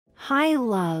Hi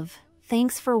love,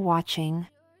 thanks for watching.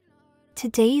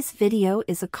 Today's video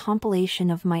is a compilation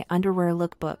of my underwear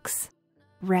lookbooks.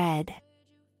 Red,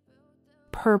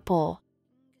 purple,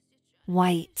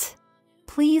 white.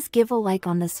 Please give a like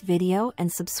on this video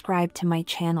and subscribe to my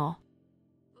channel.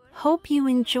 Hope you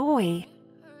enjoy.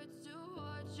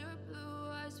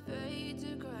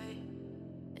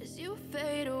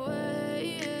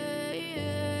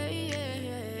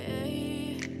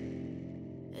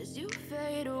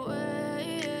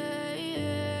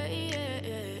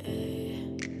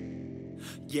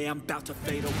 Yeah, I'm about to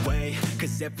fade away,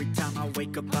 cause every time I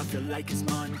wake up I feel like it's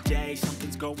Monday.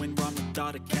 Something's going wrong with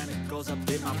all the chemicals up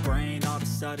in my brain. All of a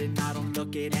sudden I don't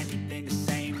look at anything the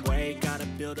same way. Got a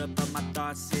buildup of my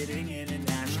thoughts sitting in an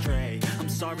ashtray. I'm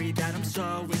sorry that I'm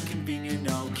so inconvenient,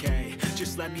 okay.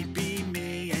 Just let me be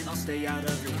me and I'll stay out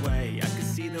of your way. I can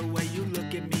see the way you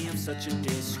look at me, I'm such a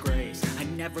disgrace. I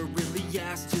never really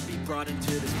asked to be brought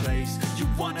into this place. You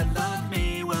wanna love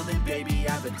me? Well then baby,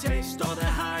 have a taste. All the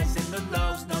highs and the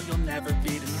lows, no, you'll never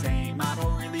be the same. I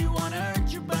don't really wanna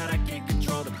hurt you, but I can't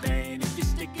control the pain. If you're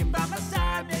sticking by my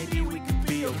side, maybe we could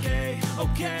be okay.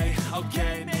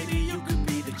 Okay, maybe you could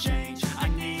be the change I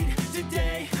need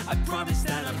today. I promise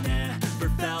that I've never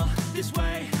felt this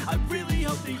way. I really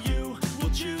hope that you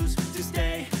will choose to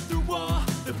stay through all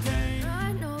the pain.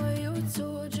 I know you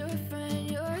told your friend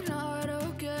you're not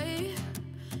okay,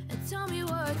 and tell me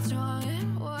what's wrong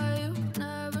and why you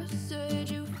never said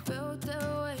you felt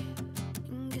that way.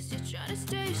 Guess you're trying to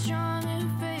stay strong and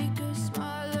fake a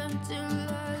smile until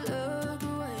I look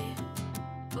away.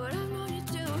 But I've known you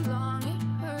too long, it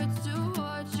hurts to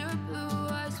watch your blue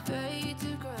eyes fade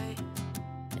to gray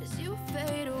as you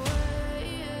fade away.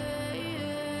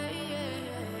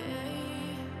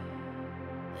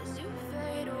 As you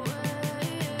fade away.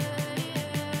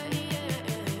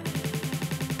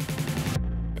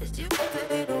 As you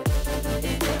fade away.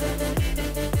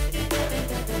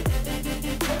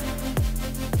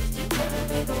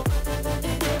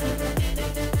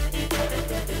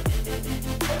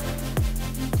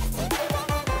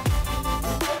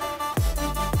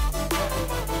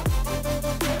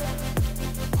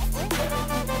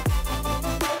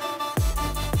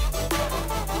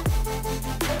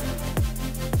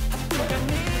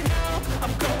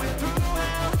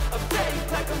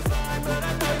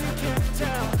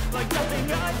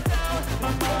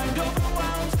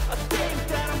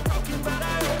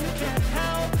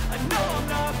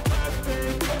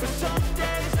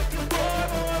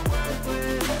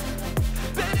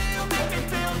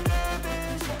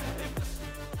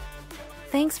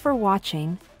 Thanks for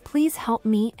watching. Please help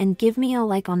me and give me a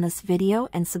like on this video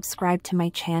and subscribe to my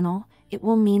channel. It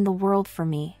will mean the world for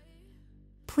me.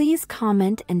 Please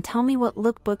comment and tell me what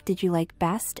lookbook did you like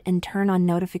best and turn on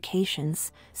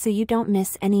notifications so you don't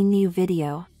miss any new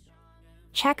video.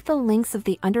 Check the links of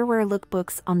the underwear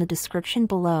lookbooks on the description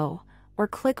below, or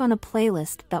click on a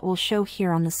playlist that will show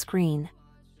here on the screen.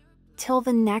 Till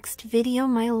the next video,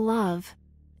 my love.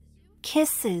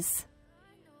 Kisses.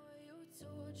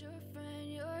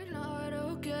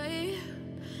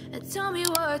 And tell me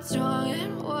what's wrong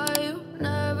and why you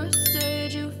never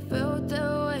said you felt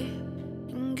that way.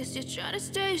 And guess you're trying to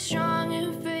stay strong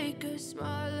and fake a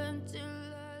smile until